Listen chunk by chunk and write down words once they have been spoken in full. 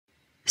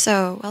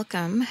So,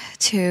 welcome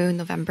to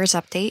November's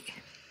update.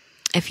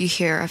 If you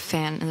hear a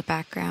fan in the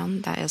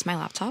background, that is my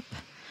laptop.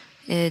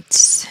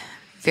 It's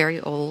very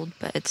old,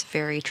 but it's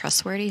very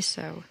trustworthy,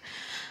 so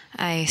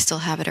I still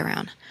have it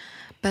around.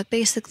 But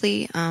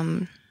basically,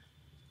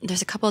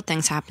 there's a couple of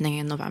things happening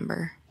in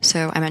November.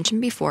 So, I mentioned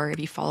before, if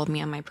you followed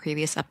me on my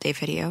previous update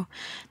video,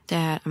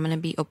 that I'm going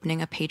to be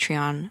opening a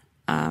Patreon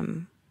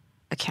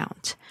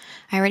account.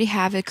 I already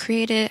have it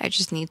created, I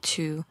just need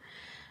to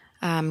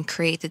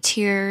create the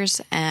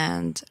tiers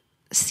and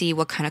see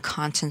what kind of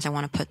content I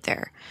want to put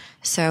there.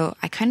 So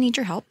I kind of need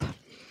your help.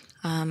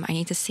 I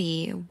need to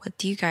see what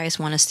do you guys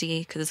want to see,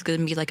 because it's going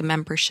to be like a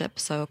membership,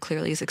 so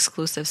clearly it's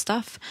exclusive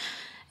stuff.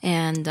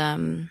 And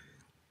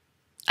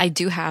I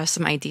do have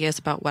some ideas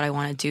about what I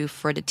want to do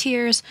for the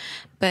tiers,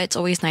 but it's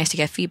always nice to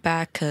get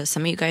feedback because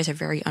some of you guys are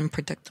very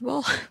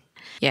unpredictable.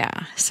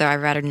 Yeah, so I'd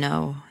rather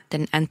know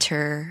than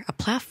enter a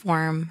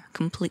platform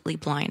completely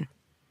blind.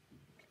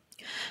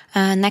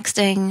 Next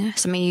thing,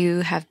 some of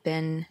you have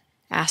been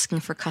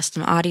asking for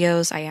custom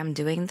audios. I am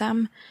doing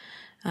them.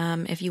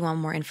 If you want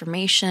more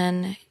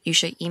information, you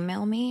should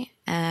email me,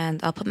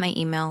 and I'll put my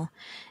email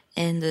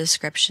in the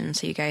description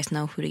so you guys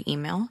know who to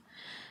email.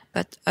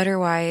 But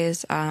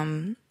otherwise,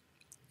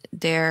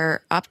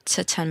 they're up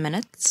to 10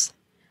 minutes.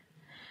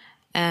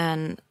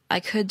 And I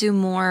could do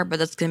more, but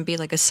that's going to be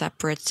like a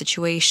separate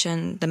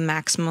situation. The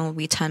maximum will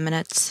be 10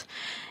 minutes,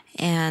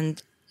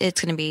 and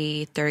it's going to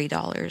be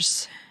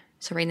 $30.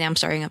 So right now I'm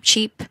starting up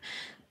cheap.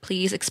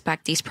 Please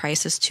expect these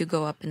prices to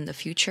go up in the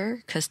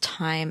future because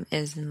time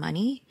is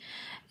money.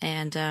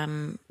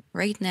 And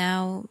right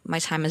now my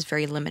time is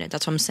very limited.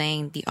 That's what I'm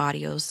saying, the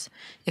audios.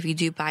 If you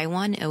do buy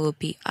one, it will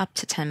be up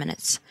to 10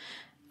 minutes.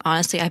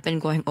 Honestly, I've been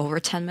going over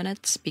 10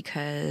 minutes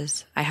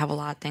because I have a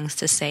lot of things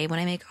to say when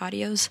I make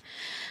audios.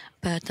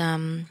 But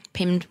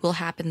payment will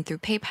happen through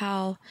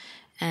PayPal.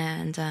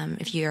 And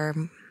if you're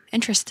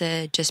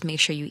interested, just make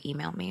sure you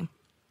email me.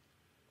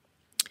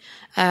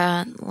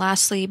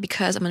 Lastly,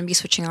 because I'm going to be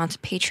switching on to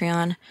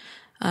Patreon,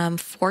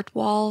 Fort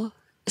Wall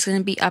is going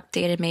to be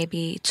updated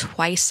maybe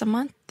twice a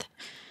month.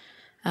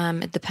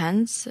 It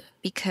depends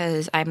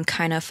because I'm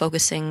kind of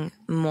focusing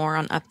more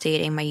on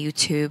updating my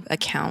YouTube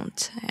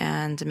account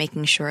and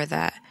making sure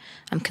that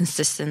I'm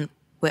consistent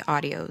with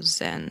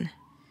audios. And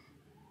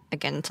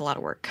again, it's a lot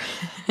of work.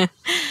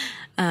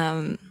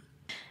 And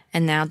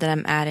now that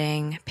I'm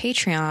adding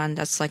Patreon,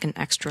 that's like an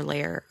extra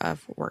layer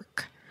of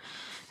work.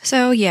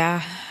 So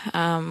yeah,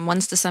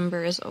 once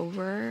December is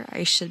over,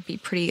 I should be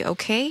pretty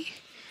okay.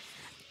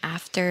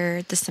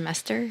 After the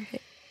semester,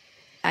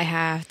 I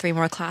have 3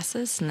 more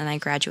classes and then I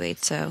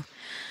graduate. So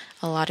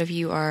a lot of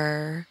you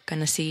are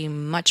going to see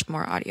much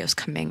more audios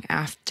coming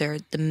after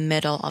the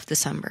middle of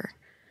December.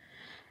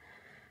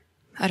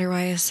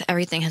 Otherwise,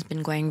 everything has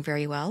been going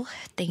very well.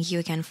 Thank you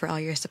again for all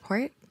your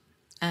support.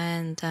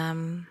 And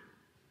I'm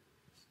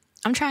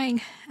trying.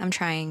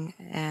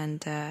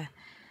 And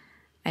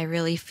I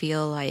really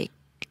feel like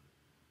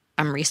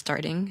I'm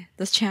restarting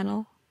this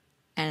channel,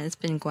 and it's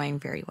been going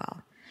very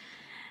well.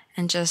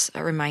 And just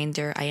a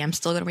reminder, I am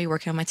still going to be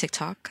working on my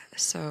TikTok,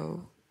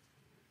 so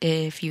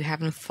if you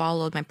haven't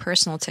followed my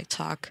personal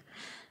TikTok,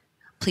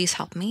 please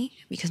help me,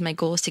 because my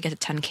goal is to get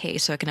to 10K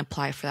so I can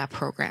apply for that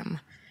program.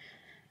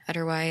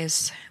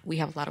 Otherwise, we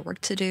have a lot of work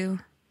to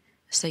do,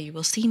 so you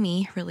will see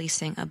me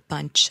releasing a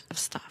bunch of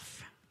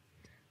stuff.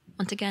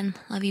 Once again,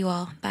 love you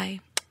all.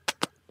 Bye.